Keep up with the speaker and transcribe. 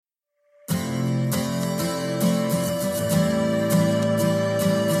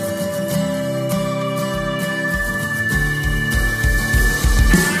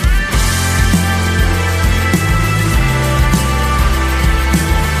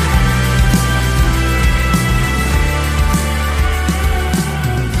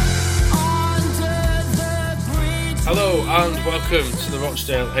Welcome to the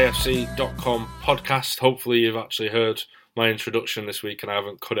RochdaleAFC.com podcast. Hopefully you've actually heard my introduction this week and I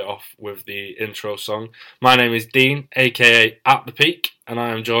haven't cut it off with the intro song. My name is Dean, aka At The Peak, and I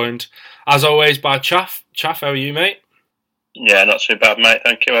am joined, as always, by Chaff. Chaff, how are you, mate? Yeah, not too bad, mate.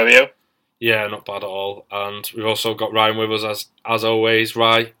 Thank you. How are you? Yeah, not bad at all. And we've also got Ryan with us, as always.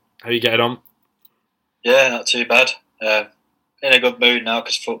 Ryan, how are you getting on? Yeah, not too bad. In a good mood now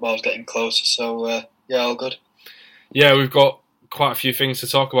because football's getting closer, so yeah, all good. Yeah, we've got quite a few things to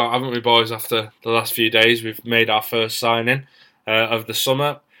talk about, haven't we, boys? After the last few days, we've made our first signing of the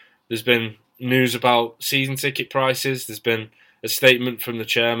summer. There's been news about season ticket prices. There's been a statement from the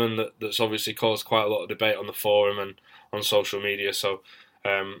chairman that's obviously caused quite a lot of debate on the forum and on social media. So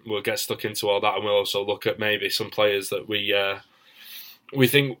we'll get stuck into all that, and we'll also look at maybe some players that we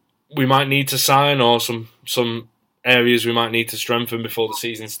think we might need to sign, or some areas we might need to strengthen before the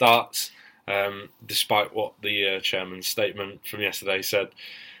season starts. Despite what the chairman's statement from yesterday said,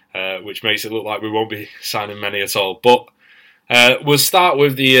 which makes it look like we won't be signing many at all. But we'll start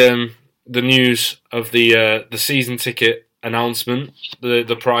with the news of the season ticket announcement,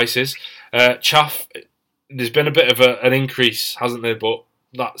 the prices. Chaff, there's been a bit of an increase, hasn't there? But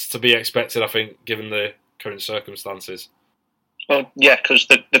that's to be expected, I think, given the current circumstances. Well, yeah, because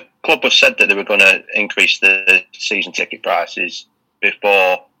the club have said that they were going to increase the season ticket prices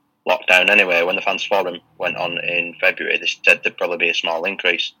before lockdown anyway. When the Fans Forum went on in February, they said there'd probably be a small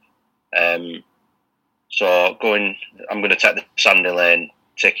increase. So I'm going to take the Sandy Lane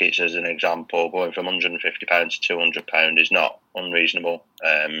tickets as an example. Going from £150 to £200 is not unreasonable,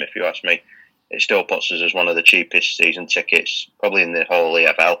 if you ask me. It still puts us as one of the cheapest season tickets, probably in the whole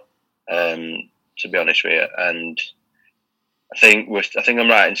EFL, to be honest with you. And I think I'm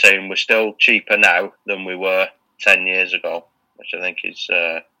right in saying we're still cheaper now than we were 10 years ago, which I think is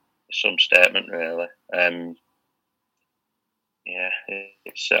some statement, really. I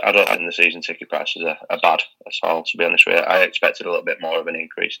don't think the season ticket prices are bad at all, to be honest with you. I expected a little bit more of an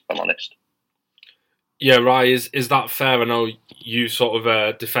increase, if I'm honest. Yeah, Ryan, is that fair? I know you sort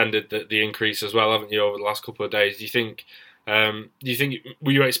of defended the increase as well, haven't you, over the last couple of days? Do you think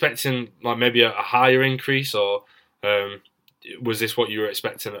were you expecting like maybe a higher increase, or was this what you were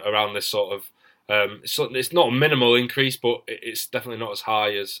expecting around this sort of? It's not a minimal increase, but it's definitely not as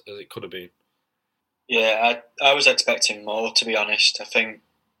high as it could have been. Yeah, I was expecting more, to be honest. I think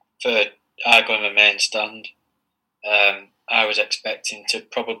for I go in the main stand, I was expecting to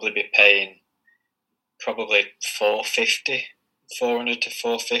probably be paying probably $400 to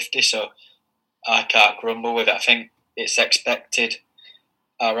 $450. So I can't grumble with it. I think it's expected.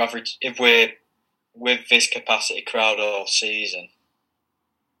 Our average, if we're with this capacity crowd all season,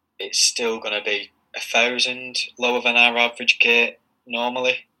 it's still going to be 1,000 lower than our average gate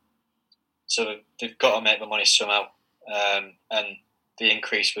normally. So they've got to make the money somehow. And the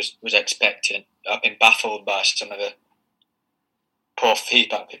increase was expected. I've been baffled by some of the poor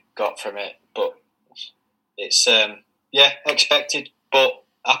feedback we've got from it. But it's, expected, but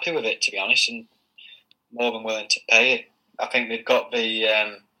happy with it, to be honest, and more than willing to pay it. I think they've got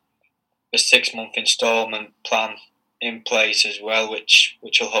the 6-month instalment plan in place as well, which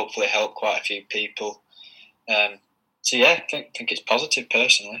will hopefully help quite a few people. So yeah, I think it's positive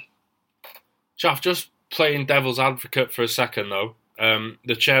personally. Chaff, just playing devil's advocate for a second though.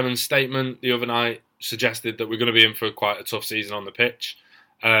 The chairman's statement the other night suggested that we're going to be in for quite a tough season on the pitch.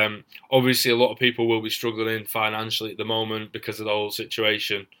 Obviously, a lot of people will be struggling financially at the moment because of the whole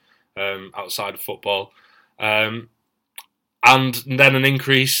situation outside of football. And then an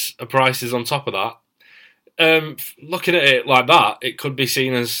increase of prices on top of that. Looking at it like that, it could be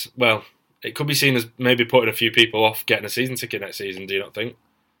seen as maybe putting a few people off getting a season ticket next season. Do you not think?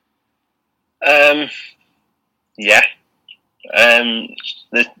 Yeah.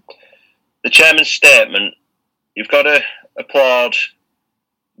 The chairman's statement, you've got to applaud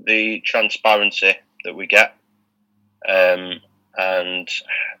the transparency that we get, and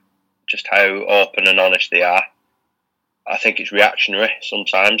just how open and honest they are. I think it's reactionary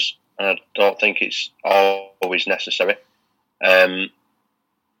sometimes, and I don't think it's always necessary. The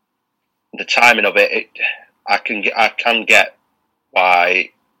timing of it, I can get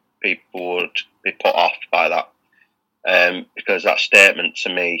why people would be put off by that, because that statement to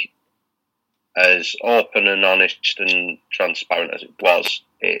me, as open and honest and transparent as it was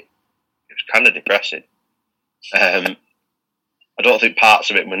kind of depressing. I don't think parts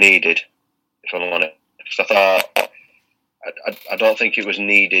of it were needed, if I'm honest. I don't think it was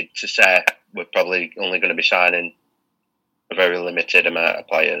needed to say we're probably only going to be signing a very limited amount of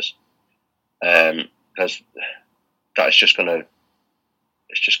players, because that's just going to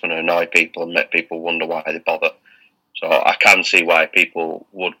annoy people and make people wonder why they bother. So I can see why people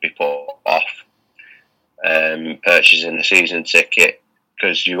would be put off purchasing the season ticket,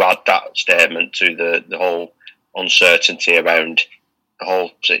 because you add that statement to the whole uncertainty around the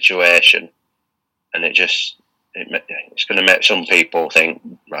whole situation, and it's going to make some people think,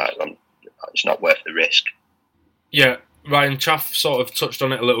 right, it's not worth the risk. Yeah, Ryan Chaff sort of touched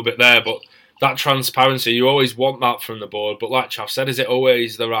on it a little bit there, but that transparency, you always want that from the board. But like Chaff said, is it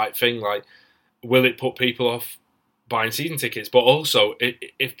always the right thing? Like, will it put people off buying season tickets? But also,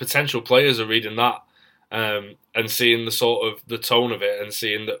 if potential players are reading that and seeing the sort of the tone of it and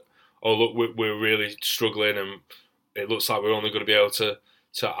seeing that, oh look, we're really struggling and it looks like we're only going to be able to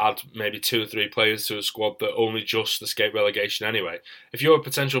add maybe 2 or 3 players to a squad that only just escape relegation anyway. If you're a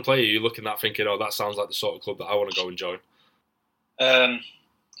potential player, you're looking at that thinking, oh, that sounds like the sort of club that I want to go and join.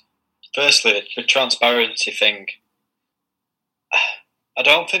 Firstly, the transparency thing, I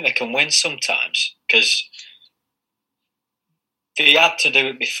don't think they can win sometimes, because they had to do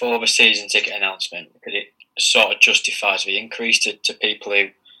it before the season ticket announcement, because it sort of justifies the increase to people who,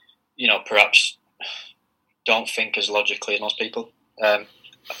 perhaps don't think as logically as most people. I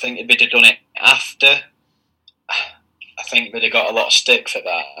think if they'd have done it after, I think they'd have got a lot of stick for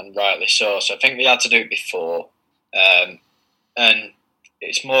that, and rightly so. So I think they had to do it before. And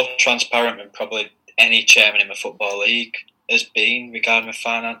it's more transparent than probably any chairman in the Football League has been regarding the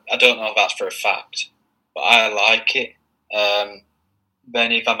finance. I don't know if that's for a fact, but I like it.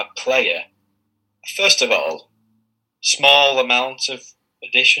 Then if I'm a player, first of all, small amount of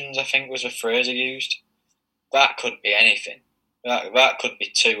additions, I think was the phrase I used. That could be anything. That could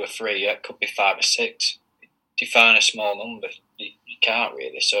be 2 or 3. That could be 5 or 6. Define a small number. You can't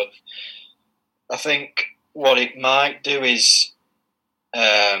really. So I think what it might do is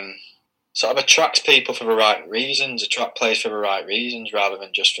sort of attracts people for the right reasons, attract players for the right reasons rather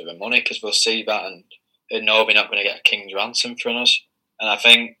than just for the money, because we'll see that and they know we're not going to get a king's ransom from us. And I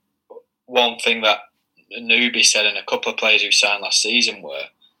think one thing that Newbie said and a couple of players who signed last season were,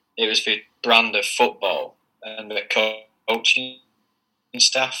 it was the brand of football and the coaching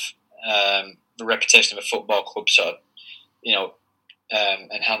staff, the reputation of a football club, sort of,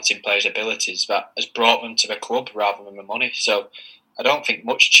 enhancing players' abilities that has brought them to the club rather than the money. So I don't think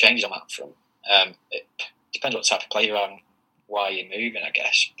much changes on that front. It depends what type of player you are and why you're moving, I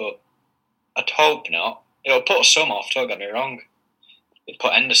guess. But I'd hope not. It'll put some off, don't get me wrong. It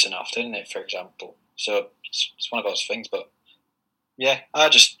put Henderson off, didn't it, for example? So it's one of those things. But yeah,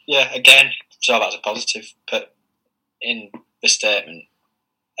 again, saw that as a positive. But in the statement,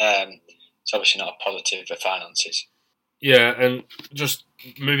 it's obviously not a positive for finances. Yeah, and just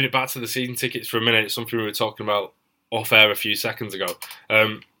moving it back to the season tickets for a minute, something we were talking about off air a few seconds ago.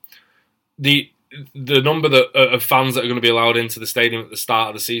 The number of fans that are going to be allowed into the stadium at the start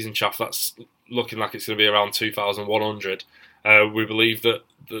of the season, Chaff, that's looking like it's going to be around 2,100. We believe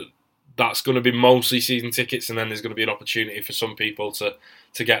that's going to be mostly season tickets, and then there's going to be an opportunity for some people to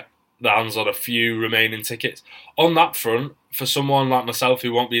get their hands on a few remaining tickets. On that front, for someone like myself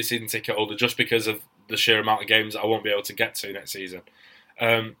who won't be a season ticket holder just because of the sheer amount of games that I won't be able to get to next season,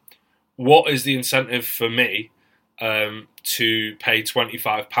 what is the incentive for me to pay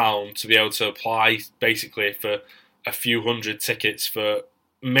 £25 to be able to apply basically for a few hundred tickets for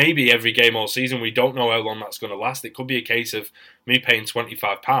maybe every game all season? We don't know how long that's going to last. It could be a case of me paying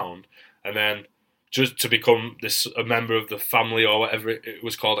 £25 and then just to become a member of the family or whatever it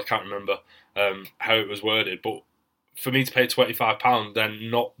was called. I can't remember how it was worded, but for me to pay £25 then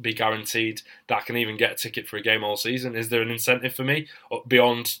not be guaranteed that I can even get a ticket for a game all season. Is there an incentive for me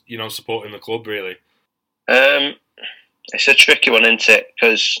beyond supporting the club really? It's a tricky one, isn't it?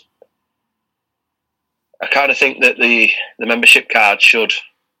 Because I kind of think that the membership card should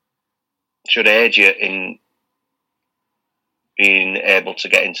aid you in being able to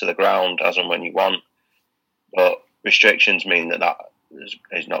get into the ground as and when you want, but restrictions mean that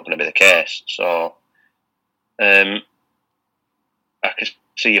is not going to be the case. So I can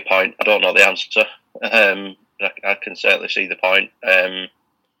see your point. I don't know the answer. I can certainly see the point.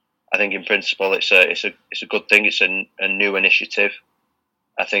 I think in principle it's a good thing. It's a new initiative.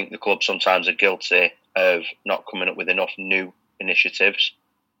 I think the club sometimes are guilty of not coming up with enough new initiatives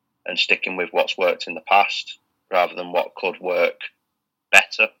and sticking with what's worked in the past rather than what could work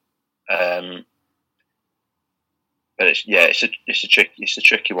better. But it's a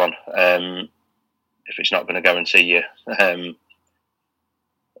tricky one. If it's not going to guarantee you the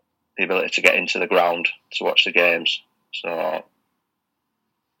ability to get into the ground to watch the games, so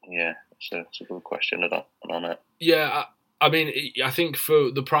yeah, it's a good question. I don't know. Yeah, I mean, I think for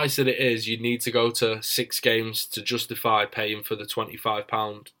the price that it is, you'd need to go to 6 games to justify paying for the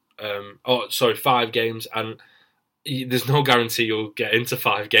 £25. 5 games, and there's no guarantee you'll get into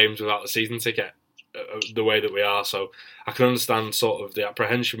 5 games without a season ticket the way that we are. So I can understand sort of the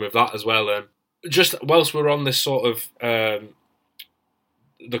apprehension with that as well. Just whilst we're on this sort of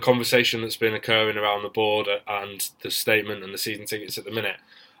the conversation that's been occurring around the board and the statement and the season tickets at the minute,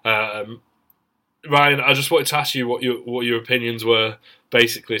 Ryan, I just wanted to ask you what your opinions were.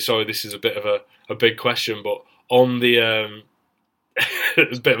 Basically, sorry, this is a bit of a big question, but on the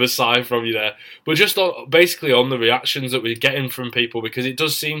a bit of a sigh from you there, but just basically on the reactions that we're getting from people, because it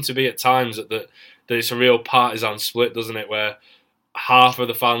does seem to be at times that it's a real partisan split, doesn't it? Where half of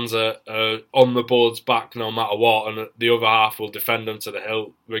the fans are on the board's back no matter what, and the other half will defend them to the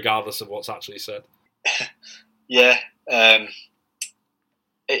hilt regardless of what's actually said. Yeah,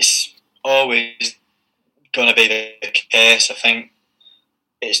 it's always going to be the case. I think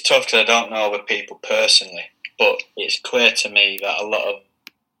it's tough because I don't know other people personally, but it's clear to me that a lot of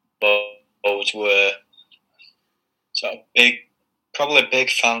those were sort of probably big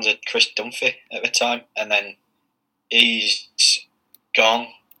fans of Chris Dunphy at the time, and then he's gone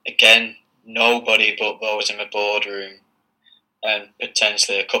again. Nobody but those in the boardroom and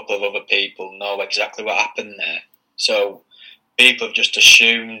potentially a couple of other people know exactly what happened there. So people have just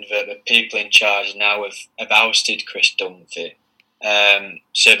assumed that the people in charge now have ousted Chris Dunphy,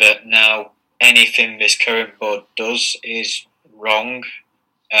 so that now anything this current board does is wrong.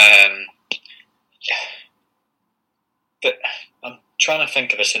 But I'm trying to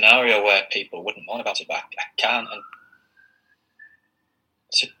think of a scenario where people wouldn't moan about it, but I can't. And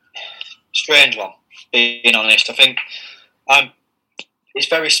it's a strange one, being honest. I think it's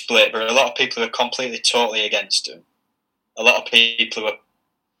very split. There are a lot of people who are completely, totally against him. A lot of people who are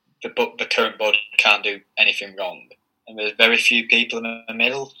the current board can't do anything wrong. And there's very few people in the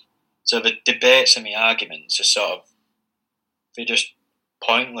middle. So the debates and the arguments are they're just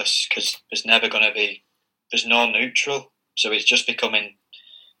pointless because there's no neutral. So it's just becoming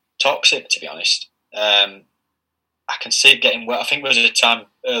toxic, to be honest. I can see it getting I think there was a time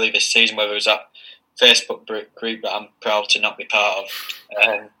early this season where there was that Facebook group that I'm proud to not be part of,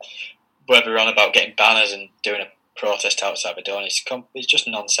 where we were on about getting banners and doing a protest outside the door, and it's just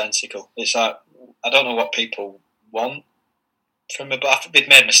nonsensical. It's like, I don't know what people want from it, but I think they've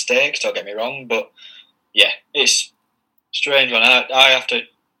made mistakes, don't get me wrong, but yeah, it's a strange one. I have to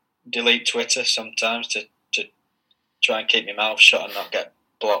delete Twitter sometimes to try and keep my mouth shut and not get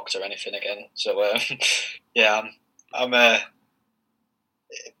blocked or anything again. So yeah, I'm it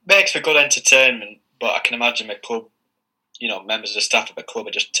makes for good entertainment, but I can imagine the club, members of the staff of the club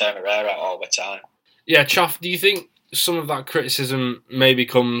are just tearing their hair out all the time. Yeah, Chaff, do you think some of that criticism maybe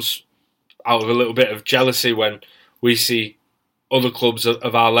comes out of a little bit of jealousy when we see other clubs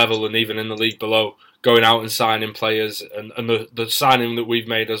of our level and even in the league below going out and signing players, and the signing that we've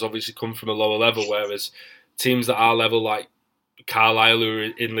made has obviously come from a lower level, whereas teams at our level like Carlisle, who are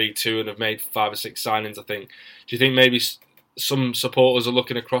in League 2 and have made 5 or 6 signings, I think. Do you think maybe some supporters are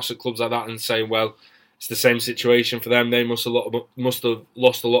looking across at clubs like that and saying, well, it's the same situation for them, they must have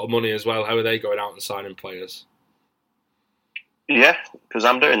lost a lot of money as well, how are they going out and signing players? Yeah, because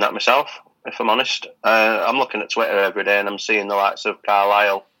I'm doing that myself, if I'm honest. I'm looking at Twitter every day and I'm seeing the likes of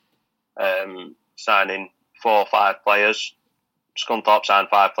Carlisle signing 4 or 5 players. Scunthorpe signed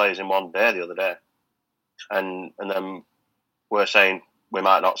 5 players in one day the other day. And then we're saying we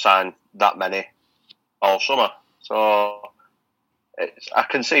might not sign that many all summer. So I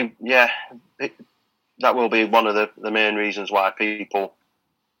can see, that will be one of the main reasons why people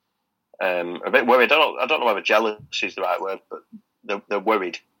are a bit worried. I don't know whether jealousy is the right word, but they're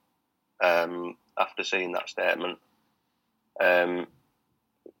worried after seeing that statement.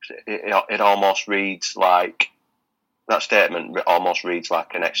 It almost reads like, that statement almost reads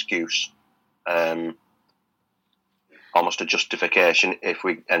like an excuse. Almost a justification if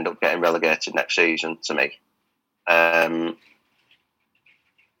we end up getting relegated next season, to me.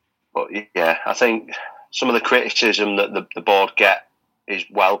 But yeah, I think some of the criticism that the board get is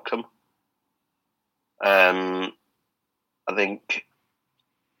welcome. I think,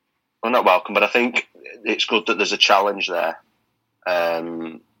 well, not welcome, but I think it's good that there's a challenge there,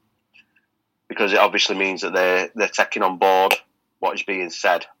 because it obviously means that they're taking on board what is being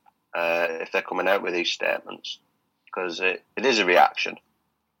said if they're coming out with these statements, because it is a reaction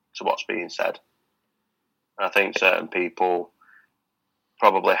to what's being said. And I think certain people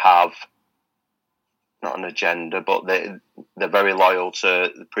probably have not an agenda, but they're very loyal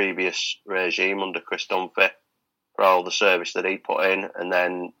to the previous regime under Chris Dunphy for all the service that he put in, and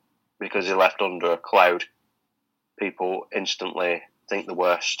then because he left under a cloud, people instantly think the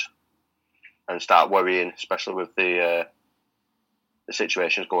worst and start worrying, especially with the the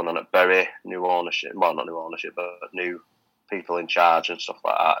situations going on at Bury, new ownership, well, not new ownership, but new people in charge and stuff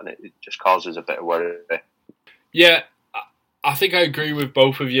like that, and it just causes a bit of worry. Yeah, I think I agree with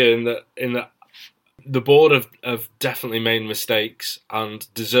both of you in that the board have definitely made mistakes and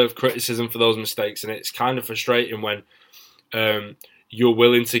deserve criticism for those mistakes, and it's kind of frustrating when you're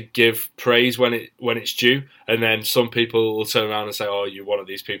willing to give praise when it's due, and then some people will turn around and say, "Oh, you're one of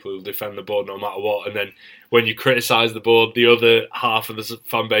these people who defend the board no matter what." And then when you criticise the board, the other half of the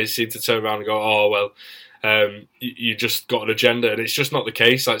fan base seem to turn around and go, "Oh, well, you just got an agenda," and it's just not the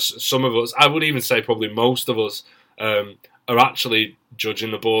case. Like some of us, I would even say probably most of us, are actually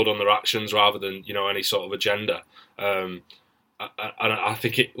judging the board on their actions rather than any sort of agenda. And I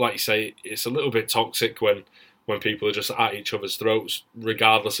think it, like you say, it's a little bit toxic when people are just at each other's throats,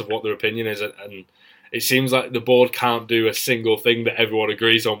 regardless of what their opinion is. And it seems like the board can't do a single thing that everyone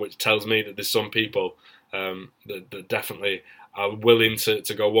agrees on, which tells me that there's some people that definitely are willing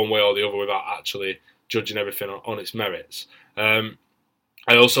to go one way or the other without actually judging everything on its merits. I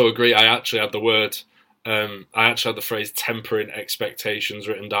also agree. I actually had the phrase tempering expectations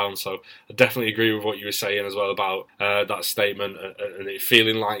written down, so I definitely agree with what you were saying as well about that statement and it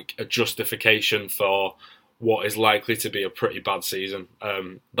feeling like a justification for what is likely to be a pretty bad season.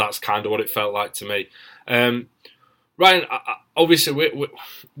 That's kind of what it felt like to me. Ryan, obviously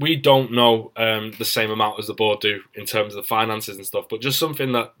we don't know the same amount as the board do in terms of the finances and stuff, but just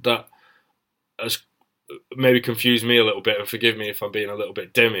something that has maybe confused me a little bit, and forgive me if I'm being a little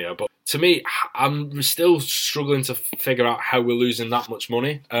bit dim here, but to me, I'm still struggling to figure out how we're losing that much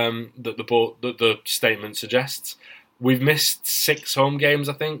money that the statement suggests. We've missed 6 home games,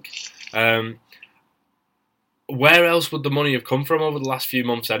 I think. Where else would the money have come from over the last few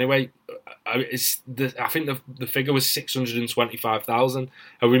months anyway? I think the figure was 625,000.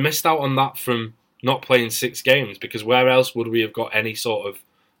 And we missed out on that from not playing 6 games, because where else would we have got any sort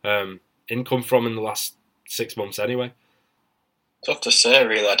of income from in the last 6 months anyway? Tough to say,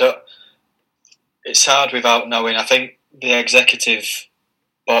 really. It's hard without knowing. I think the executive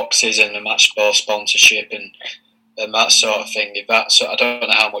boxes and the match ball sponsorship and that sort of thing. I don't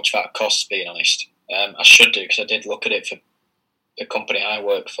know how much that costs, being honest. I should do, because I did look at it for the company I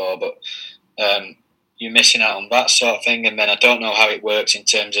work for, but you're missing out on that sort of thing. And then I don't know how it works in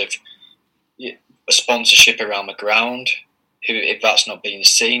terms of a sponsorship around the ground. If that's not being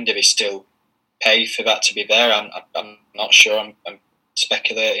seen, do they still pay for that to be there? I'm not sure. I'm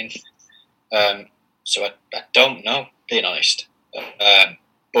speculating. So I don't know, being honest.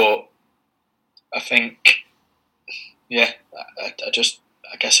 But I think, yeah, I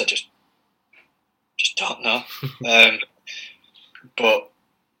guess I just don't know. But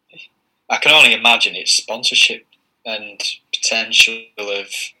I can only imagine it's sponsorship and potential of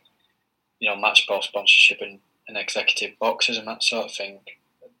match ball sponsorship and executive boxes and that sort of thing.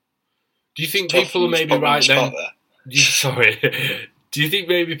 Do you think people are maybe right then? Sorry. Do you think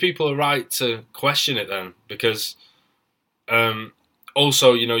maybe people are right to question it then? Because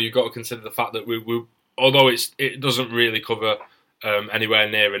also, you've got to consider the fact that we although it doesn't really cover anywhere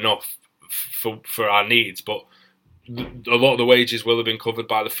near enough for our needs, but a lot of the wages will have been covered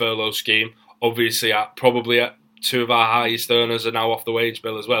by the furlough scheme. Obviously, probably 2 of our highest earners are now off the wage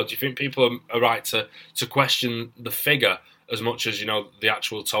bill as well. Do you think people are right to question the figure as much as the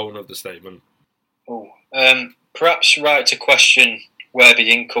actual tone of the statement? Perhaps right to question where the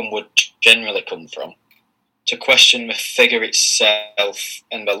income would generally come from. To question the figure itself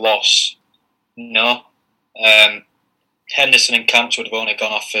and the loss, no. Henderson and Camps would have only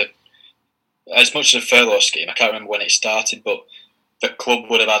gone off for as much as a furlough scheme. I can't remember when it started, but the club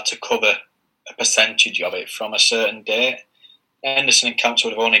would have had to cover a percentage of it from a certain date. Henderson and Camps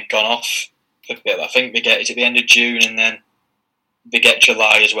would have only gone off for a bit. I think they get it at the end of June, and then they get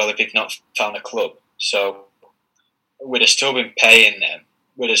July as well if they've not found a club. So we'd have still been paying them.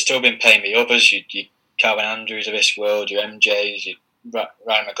 We'd have still been paying the others. Your Calvin Andrews of this world, your MJs, your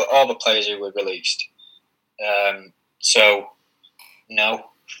Ryan McGlynn, all the players who were released. So no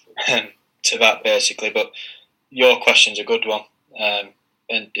to that basically. But your question's a good one, and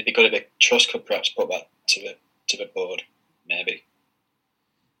it'd be good if the trust could perhaps put that to the board, maybe.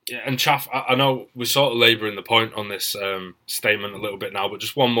 Yeah, and Chaff, I know we're sort of labouring the point on this statement a little bit now, but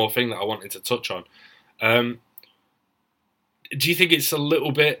just one more thing that I wanted to touch on. Do you think it's a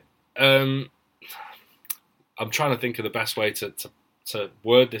little bit... I'm trying to think of the best way to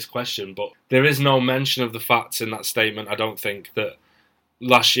word this question, but there is no mention of the facts in that statement. I don't think that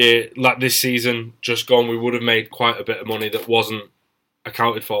last year, like this season just gone, we would have made quite a bit of money that wasn't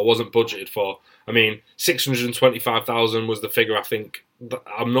accounted for, wasn't budgeted for. I mean, 625,000 was the figure, I think.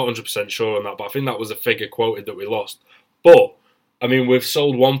 I'm not 100% sure on that, but I think that was the figure quoted that we lost. But I mean, we've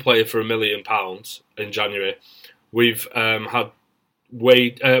sold one player for £1 million in January. We've had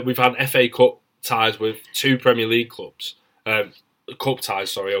FA Cup ties with 2 Premier League clubs. Cup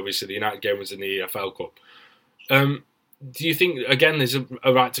ties, sorry. Obviously, the United game was in the EFL Cup. Do you think, again, there's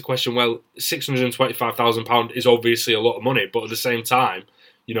a right to question, well, £625,000 is obviously a lot of money, but at the same time,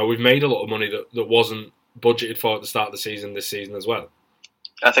 we've made a lot of money that wasn't budgeted for at the start of the season this season as well?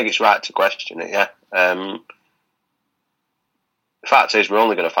 I think it's right to question it, yeah. The fact is, we're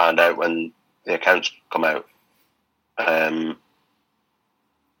only going to find out when the accounts come out.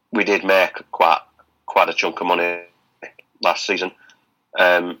 We did make quite a chunk of money last season.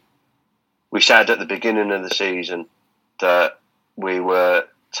 We said at the beginning of the season that we were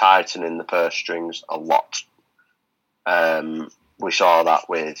tightening the purse strings a lot. We saw that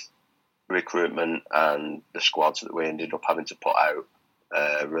with recruitment and the squads that we ended up having to put out,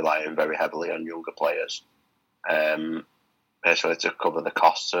 relying very heavily on younger players, basically to cover the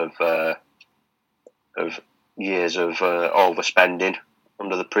costs of years of overspending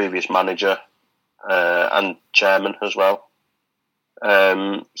under the previous manager and chairman as well.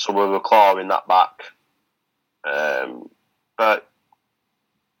 So we were clawing that back. But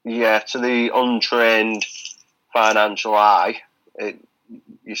yeah, to the untrained financial eye,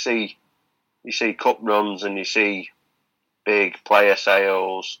 you see cup runs and you see big player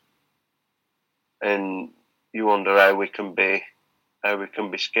sales, and you wonder how we can be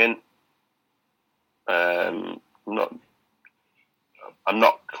skint. I'm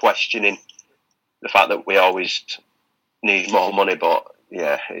not questioning the fact that we always need more money, but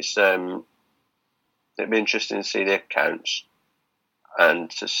yeah, it'd be interesting to see the accounts and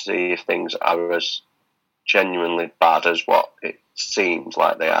to see if things are as genuinely bad as what it seems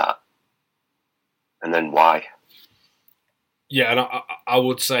like they are, and then why. Yeah, and I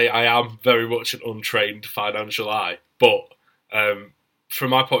would say I am very much an untrained financial eye, but from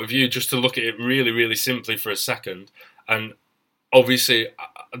my point of view, just to look at it really, really simply for a second, and obviously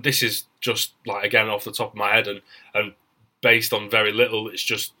this is just like, again, off the top of my head and based on very little, it's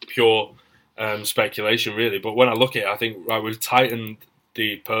just pure speculation really, but when I look at it, I think, right, we've tightened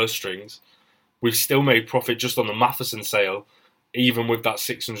the purse strings, we've still made profit just on the Matheson sale. Even with that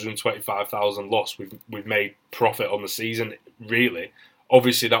 625,000 loss, we've made profit on the season, really.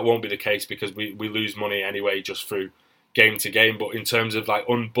 Obviously, that won't be the case because we lose money anyway just through game to game. But in terms of like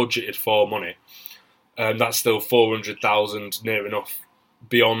unbudgeted for money, that's still 400,000, near enough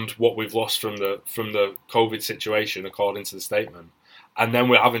beyond what we've lost from the COVID situation, according to the statement. And then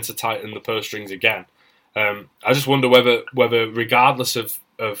we're having to tighten the purse strings again. I just wonder whether regardless of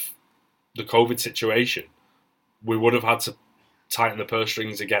the COVID situation, we would have had to tighten the purse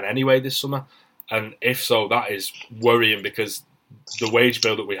strings again anyway this summer, and if so, that is worrying because the wage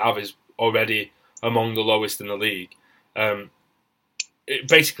bill that we have is already among the lowest in the league. Ryan,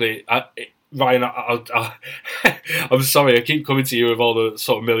 I'm sorry, I keep coming to you with all the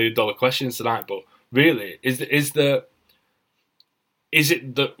sort of $1 million questions tonight, but really, is it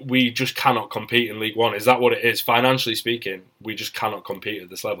that we just cannot compete in League One? Is that what it is? Financially speaking, we just cannot compete at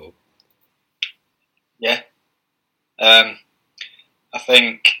this level. Yeah. I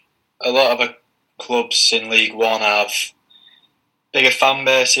think a lot of the clubs in League One have bigger fan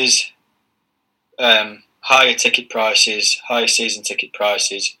bases, higher ticket prices, higher season ticket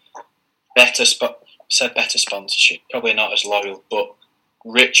prices, better sponsorship, probably not as loyal, but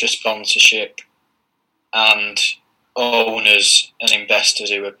richer sponsorship, and owners and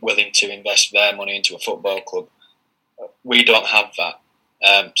investors who are willing to invest their money into a football club. We don't have that.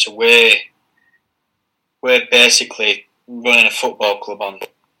 So we're basically running a football club on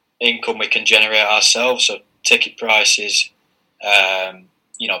income we can generate ourselves, so ticket prices,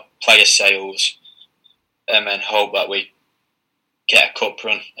 player sales, and then hope that we get a cup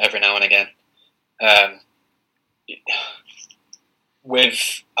run every now and again. I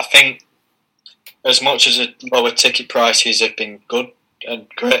think as much as the lower ticket prices have been good and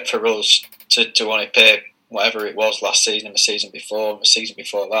great for us to only pay whatever it was last season and the season before and the season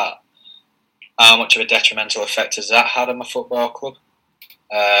before that, how much of a detrimental effect has that had on my football club?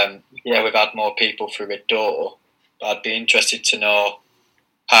 We've had more people through the door, but I'd be interested to know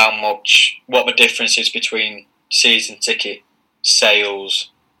what the difference is between season ticket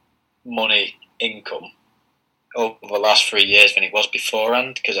sales, money, income over the last 3 years than it was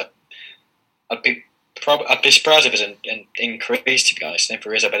beforehand. Because I'd be surprised if there's an increase, to be honest. And if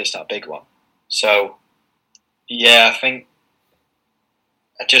there is, I bet it's not a big one. So, yeah, I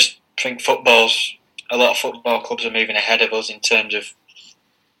just think a lot of football clubs are moving ahead of us in terms of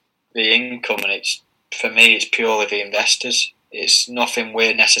the income, and for me it's purely the investors. It's nothing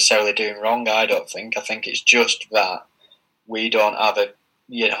we're necessarily doing wrong, I don't think. I think it's just that we don't have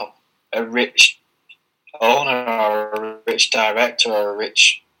a rich owner or a rich director or a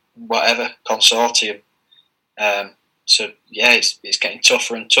rich whatever consortium. So yeah, it's getting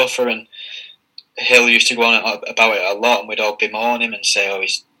tougher and tougher. And Hill used to go on about it a lot, and we'd all bemoan him and say, "Oh,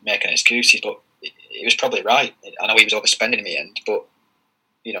 he's making excuses," but he was probably right. I know he was overspending in the end, but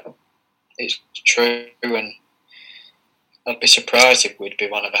it's true. And I'd be surprised if we'd be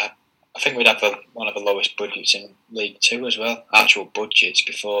I think we'd have one of the lowest budgets in League Two as well. Actual budgets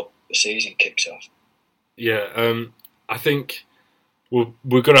before the season kicks off. Yeah, I think we're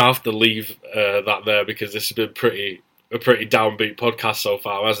going to have to leave that there, because this has been a pretty downbeat podcast so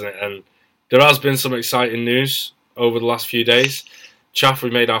far, hasn't it? And there has been some exciting news over the last few days. Chaff, we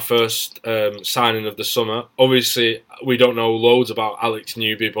made our first signing of the summer. Obviously, we don't know loads about Alex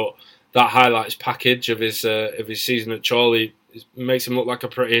Newby, but that highlights package of his season at Chorley makes him look like a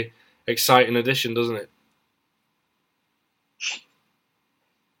pretty exciting addition, doesn't it?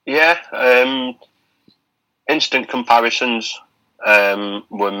 Yeah, instant comparisons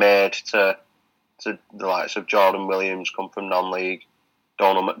were made to the likes of Jordan Williams, come from non-league,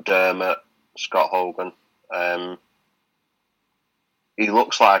 Donald McDermott, Scott Hogan. He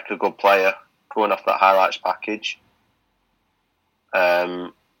looks like a good player going off that highlights package.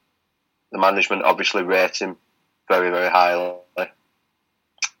 The management obviously rate him very, very highly,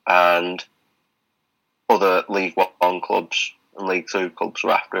 and other League One clubs and League Two clubs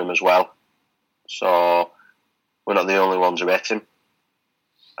were after him as well. So we're not the only ones who rate him,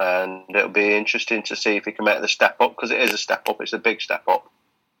 and it'll be interesting to see if he can make the step up, because it is a step up. It's a big step up,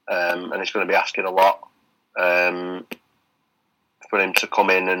 and it's going to be asking a lot for him to come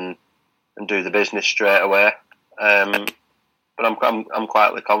in and do the business straight away. But I'm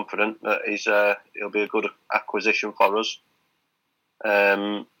quietly confident that he'll be a good acquisition for us,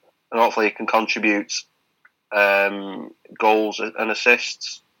 and hopefully he can contribute goals and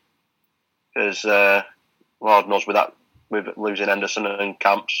assists, because Lord knows with losing Henderson and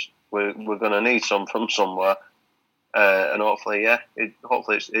Camps, we're going to need some from somewhere, and hopefully,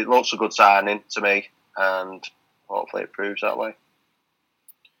 it looks a good signing to me, and hopefully it proves that way.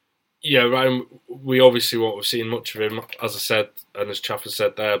 Yeah, Ryan, we obviously won't have seen much of him, as I said, and as Chaff has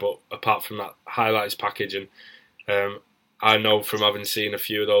said there, but apart from that highlights package, and I know from having seen a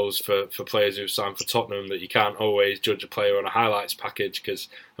few of those for players who've signed for Tottenham that you can't always judge a player on a highlights package, because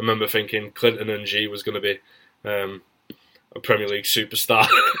I remember thinking Clinton Ng was going to be a Premier League superstar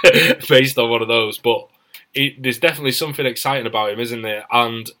based on one of those, but there's definitely something exciting about him, isn't there?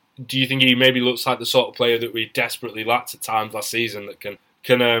 And do you think he maybe looks like the sort of player that we desperately lacked at times last season, that can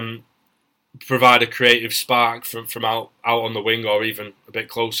provide a creative spark from out on the wing, or even a bit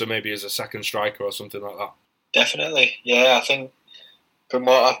closer, maybe as a second striker or something like that? Definitely, yeah. I think from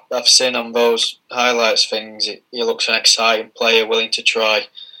what I've seen on those highlights things, he looks an exciting player, willing to try,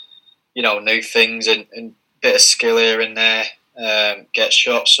 new things and bit of skill here and there, get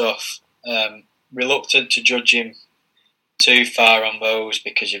shots off. Reluctant to judge him too far on those,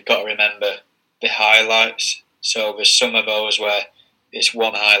 because you've got to remember the highlights. So there's some of those where it's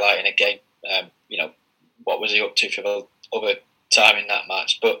one highlight in a game. What was he up to for the other time in that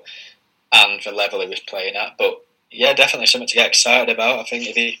match, and the level he was playing at. But yeah, definitely something to get excited about. I think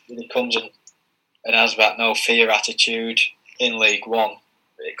if he comes and has that no fear attitude in League One,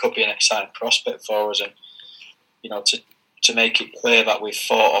 it could be an exciting prospect for us. And to make it clear that we've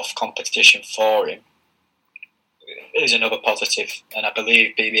fought off competition for him is another positive. And I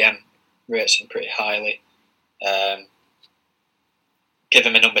believe BBM rates him pretty highly. Give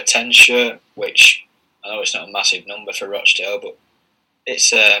him a number 10 shirt, which I know it's not a massive number for Rochdale, but it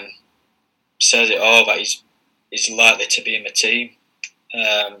says it all, that he's likely to be in the team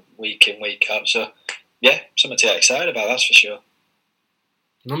week in, week out. So, yeah, something to get excited about, that's for sure.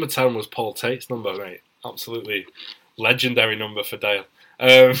 Number 10 was Paul Tate's number, mate. Absolutely legendary number for Dale.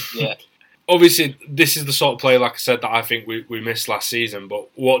 Yeah. Obviously, this is the sort of player, like I said, that I think we missed last season, but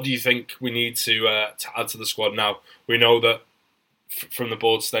what do you think we need to add to the squad now? We know that from the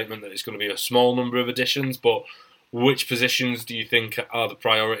board statement that it's going to be a small number of additions, but which positions do you think are the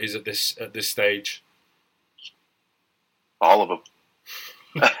priorities at this stage? All of them.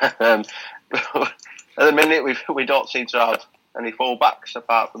 At the minute, we don't seem to have any full-backs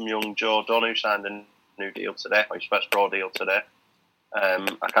apart from young Joe Dunn, who signed a new deal today, his first pro deal today.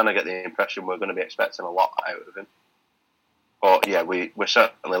 I kind of get the impression we're going to be expecting a lot out of him. But yeah, we're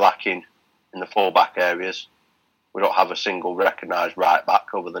certainly lacking in the full-back areas. We don't have a single recognised right-back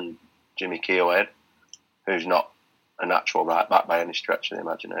other than Jimmy Keohane, who's not a natural right-back by any stretch of the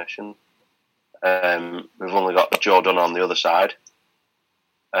imagination. We've only got Joe Dunn on the other side.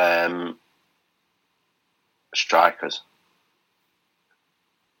 Strikers.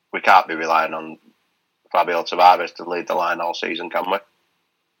 we can't be relying on Fabio Tavares to lead the line all season, can we?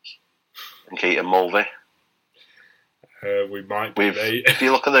 And Keaton Mulvey. We might be. If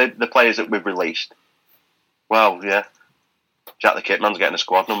you look at the players that we've released, well, yeah, Jack the Kitman's getting a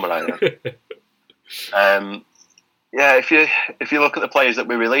squad number right now. Yeah, if you look at the players that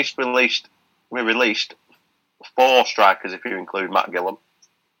we released 4 strikers if you include Matt Gillum,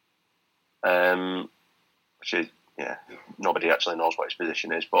 which is nobody actually knows what his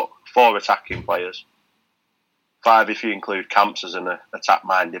position is, but 4 attacking players, 5 if you include Camps as an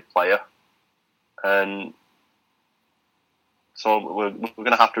attack-minded player, and so we're going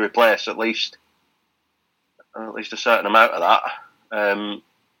to have to replace at least a certain amount of that,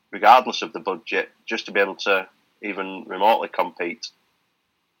 regardless of the budget, just to be able to even remotely compete.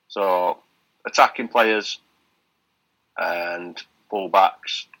 So attacking players and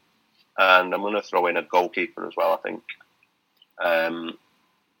full-backs, and I'm going to throw in a goalkeeper as well, I think. I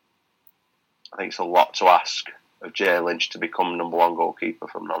think it's a lot to ask of Jay Lynch to become number 1 goalkeeper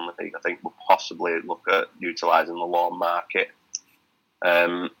from non-league. I think we'll possibly look at utilising the loan market.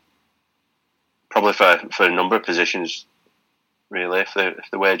 Probably for a number of positions, really. If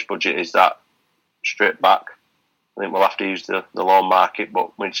the wage budget is that stripped back, I think we'll have to use the loan market,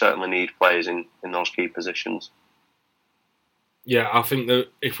 but we certainly need players in those key positions. Yeah, I think that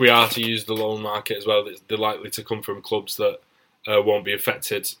if we are to use the loan market as well, they're likely to come from clubs that won't be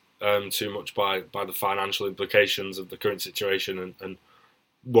affected too much by the financial implications of the current situation and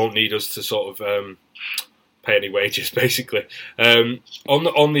won't need us to sort of pay any wages, basically.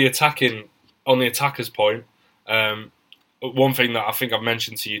 On the attackers point, one thing that I think I've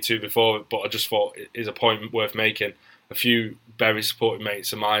mentioned to you two before, but I just thought is a point worth making. A few very supportive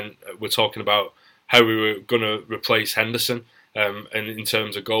mates of mine were talking about how we were going to replace Henderson and in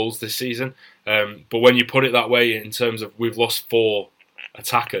terms of goals this season. But when you put it that way, in terms of we've lost 4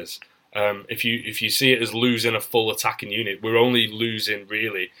 attackers, if you see it as losing a full attacking unit, we're only losing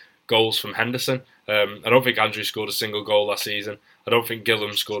really goals from Henderson. I don't think Andrew scored a single goal last season. I don't think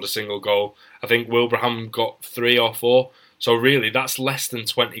Gillum scored a single goal. I think Wilbraham got 3 or 4. So really, that's less than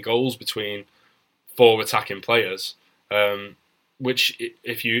 20 goals between 4 attacking players. Which,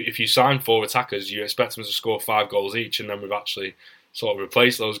 if you sign 4 attackers, you expect them to score 5 goals each, and then we've actually sort of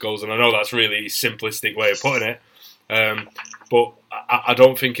replaced those goals. And I know that's really a simplistic way of putting it, but I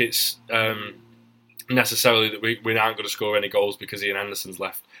don't think it's necessarily that we aren't going to score any goals because Ian Henderson's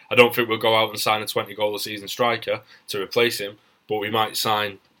left. I don't think we'll go out and sign a 20-goal-a-season striker to replace him, but we might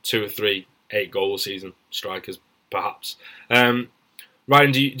sign 2 or 3 8-goal-a-season strikers, perhaps.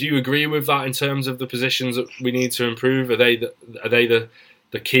 Ryan, do you agree with that in terms of the positions that we need to improve? Are they the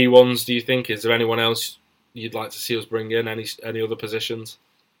key ones, do you think? Is there anyone else you'd like to see us bring in? Any other positions?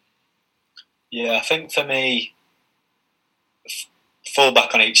 Yeah, I think for me,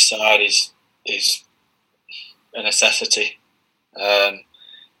 full-back on each side is a necessity.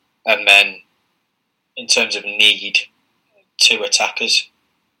 And then, in terms of need, 2 attackers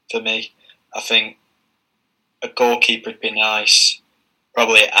for me. I think a goalkeeper would be nice.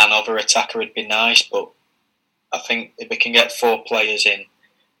 Probably another attacker would be nice, but I think if we can get 4 players in,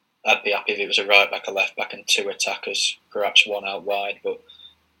 I'd be happy if it was a right back, a left back, and 2 attackers, perhaps 1 out wide. But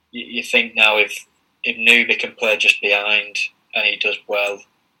you think now if Newby can play just behind and he does well,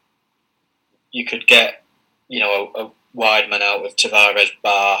 you could get a wide man out with Tavares,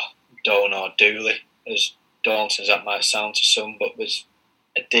 Barr, Doan or Dooley. As daunting as that might sound to some, but there's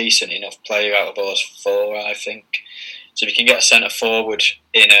a decent enough player out of those 4, I think. So if you can get a centre forward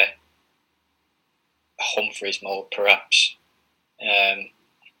in a Humphreys mode, perhaps,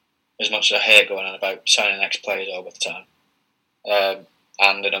 as much as I hate going on about signing ex-players all the time,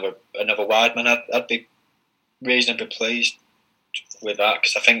 and another wide man, I'd be reasonably pleased with that,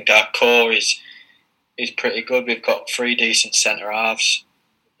 because I think our core is pretty good. We've got 3 decent centre halves,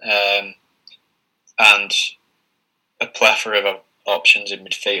 and a plethora of options in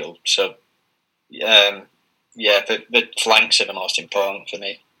midfield. So, the flanks are the most important for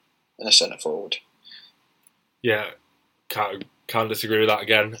me in a centre forward. Yeah, can't disagree with that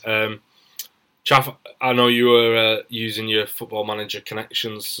again. Chaff, I know you were using your Football Manager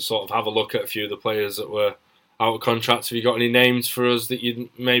connections to sort of have a look at a few of the players that were out of contract. Have you got any names for us that you'd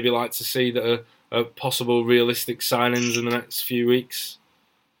maybe like to see that are possible realistic signings in the next few weeks?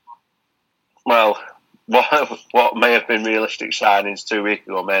 Well, what may have been realistic signings 2 weeks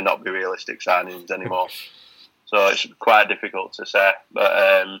ago may not be realistic signings anymore. So it's quite difficult to say.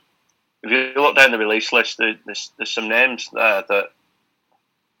 But if you look down the release list, there's some names there that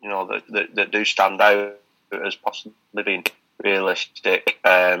that do stand out as possibly being realistic.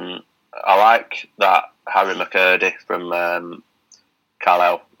 I like that Harry McCurdy from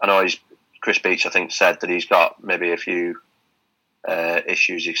Carlisle. I know Chris Beach, I think, said that he's got maybe a few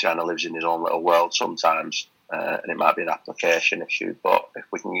issues. He kind of lives in his own little world sometimes, and it might be an application issue. But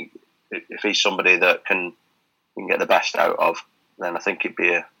if he's somebody that can get the best out of, then I think it'd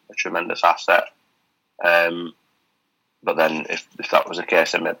be a tremendous asset. But then if that was the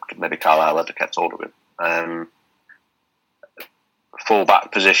case, then maybe Carlisle had to kept hold of him. Full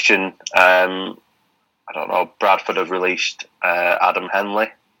back position, I don't know. Bradford have released Adam Henley.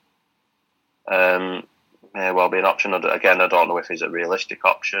 May well be an option. Again, I don't know if he's a realistic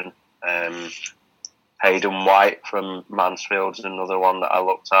option. Hayden White from Mansfield is another one that I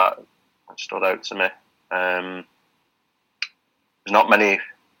looked at and stood out to me. There's not many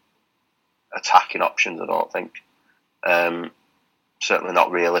attacking options, I don't think. Certainly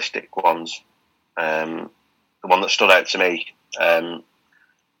not realistic ones. The one that stood out to me, the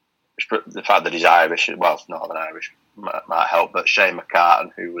fact that he's Irish, well, Northern Irish might help, but Shane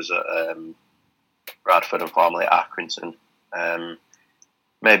McCartan, who was at Bradford and formerly at Accrington,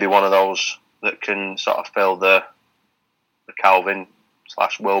 maybe one of those that can sort of fill the Calvin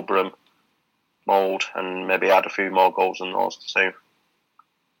 / Wilbraham mould and maybe add a few more goals than those two.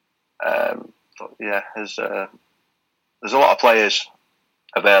 But yeah, there's a lot of players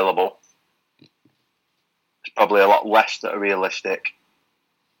available. There's probably a lot less that are realistic,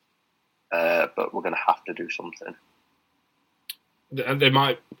 but we're going to have to do something. And it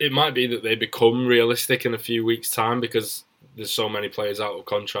might be that they become realistic in a few weeks' time because there's so many players out of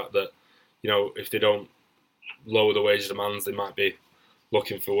contract that, if they don't lower the wage demands, they might be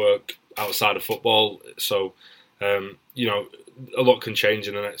looking for work outside of football. So, a lot can change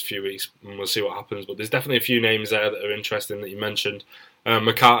in the next few weeks, and we'll see what happens. But there's definitely a few names there that are interesting that you mentioned.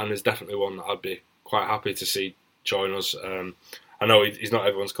 McCartan is definitely one that I'd be quite happy to see join us. I know he's not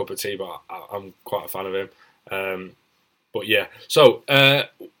everyone's cup of tea, but I'm quite a fan of him. But yeah, so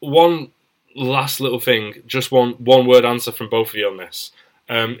one last little thing, just one word answer from both of you on this.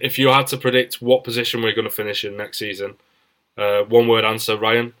 If you had to predict what position we're going to finish in next season, one word answer,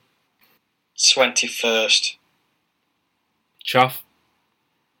 Ryan? 21st. Chaff?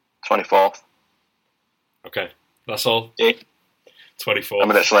 24th. Okay, that's all. Yeah. 24th. I'm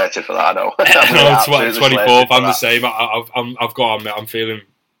a bit slated for that, I know. 24th, I'm the same. I've got to admit, I'm feeling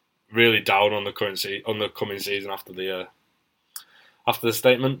really down on the coming season after the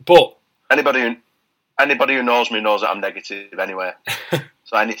statement. But anybody who knows me knows that I'm negative anyway.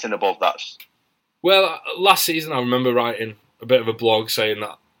 So anything above that's... Well, last season I remember writing a bit of a blog saying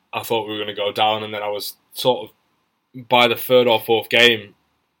that I thought we were going to go down, and then I was sort of, by the third or fourth game,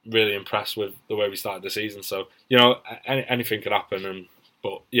 really impressed with the way we started the season. So, anything could happen.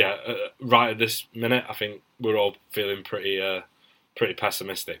 But yeah, right at this minute, I think we're all feeling pretty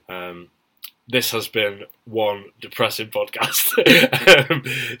pessimistic. This has been one depressing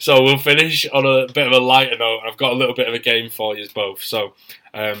podcast. So we'll finish on a bit of a lighter note. I've got a little bit of a game for you both. So,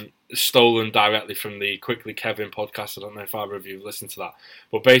 stolen directly from the Quickly Kevin podcast. I don't know if either of you have listened to that.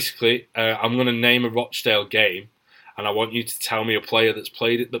 But basically, I'm going to name a Rochdale game, and I want you to tell me a player that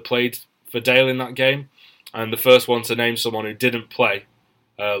played for Dale in that game. And the first one to name someone who didn't play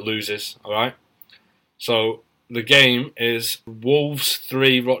loses. All right. So the game is Wolves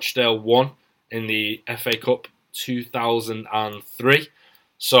 3, Rochdale 1 in the FA Cup 2003.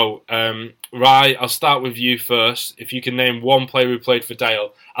 So, Rai, I'll start with you first. If you can name one player who played for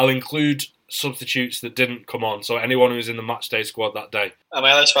Dale, I'll include substitutes that didn't come on. So anyone who was in the matchday squad that day. Am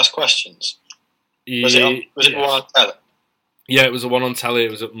I allowed to ask questions? Was it one on telly? Yeah, it was the one on telly.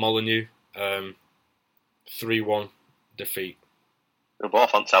 It was at Molineux. 3-1 defeat. They were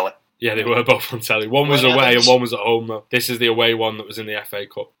both on telly. Yeah, they were both on telly. One was away and one was at home, though. This is the away one that was in the FA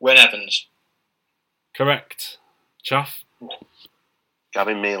Cup. Wyn Evans. Correct. Chaff?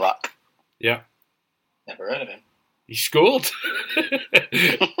 Gavin Milak. Yeah. Never heard of him. He scored.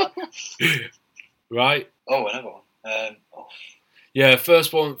 Right. Oh, another one. Yeah,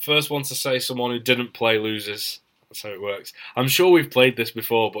 first one to say someone who didn't play loses. That's how it works. I'm sure we've played this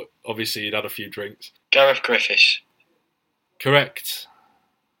before, but obviously you'd had a few drinks. Gareth Griffiths. Correct.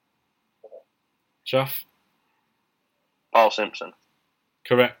 Chaff? Paul Simpson.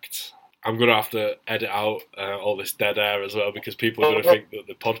 Correct. I'm going to have to edit out all this dead air as well because people are going to think that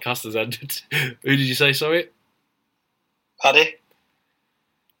the podcast has ended. Who did you say, sorry? Paddy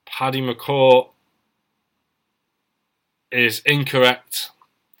McCourt is incorrect.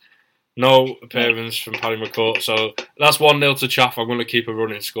 No appearance from Paddy McCourt. So that's 1-0 to Chaff. I'm going to keep a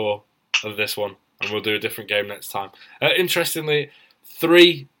running score of this one and we'll do a different game next time. Interestingly,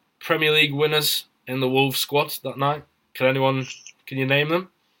 3 Premier League winners in the Wolves squad that night. Can you name them?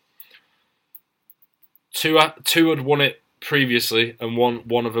 Two had won it previously, and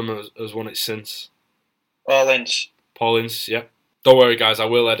one of them has won it since. Paul Ince. Paul Ince, yeah. Don't worry, guys. I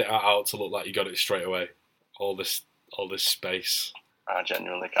will edit it out to look like you got it straight away. All this space. I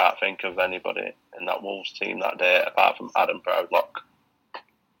genuinely can't think of anybody in that Wolves team that day apart from Adam Proudlock.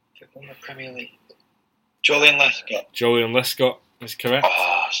 Won the Premier League. Julian Lescott. Julian Lescott is correct.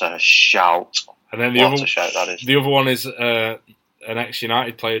 Oh, it's a shout. And then What a shout that is. The other one is an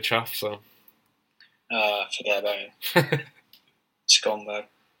ex-United player, Chaff. So. Forget about him. Scumbag.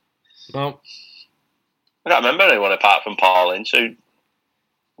 No. I can't remember anyone apart from Paul Ince who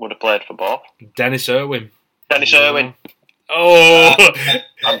would have played for both. Dennis Irwin. Dennis Irwin. Oh,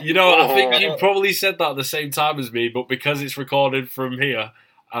 I think you probably said that at the same time as me, but because it's recorded from here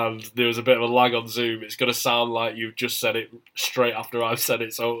and there was a bit of a lag on Zoom, it's going to sound like you've just said it straight after I've said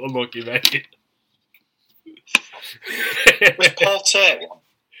it, so unlucky, mate. Was Paul Tate one?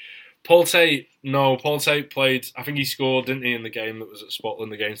 Paul Tate played, I think he scored, didn't he, in the game that was at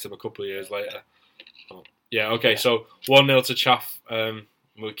Scotland against him a couple of years later. Oh, yeah, okay, so 1-0 to Chaff.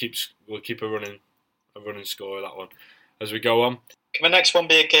 We'll keep a running score of that one as we go on. Can my next one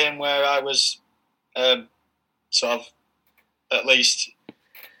be a game where I was sort of at least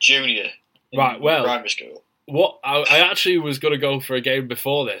junior in primary school? What I actually was going to go for a game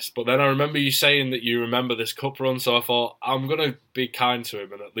before this, but then I remember you saying that you remember this cup run, so I thought I'm going to be kind to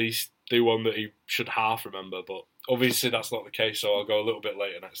him and at least do one that he should half remember, but obviously that's not the case, so I'll go a little bit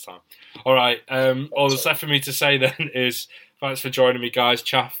later next time. All right, all that's left for me to say then is thanks for joining me, guys.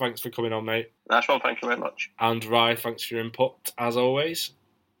 Chaff, thanks for coming on, mate. Nice one, thank you very much. And Rye, thanks for your input, as always.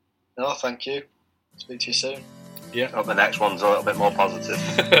 No, thank you. Speak to you soon. Yeah. I hope the next one's a little bit more positive.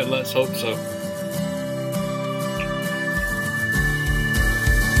 Let's hope so.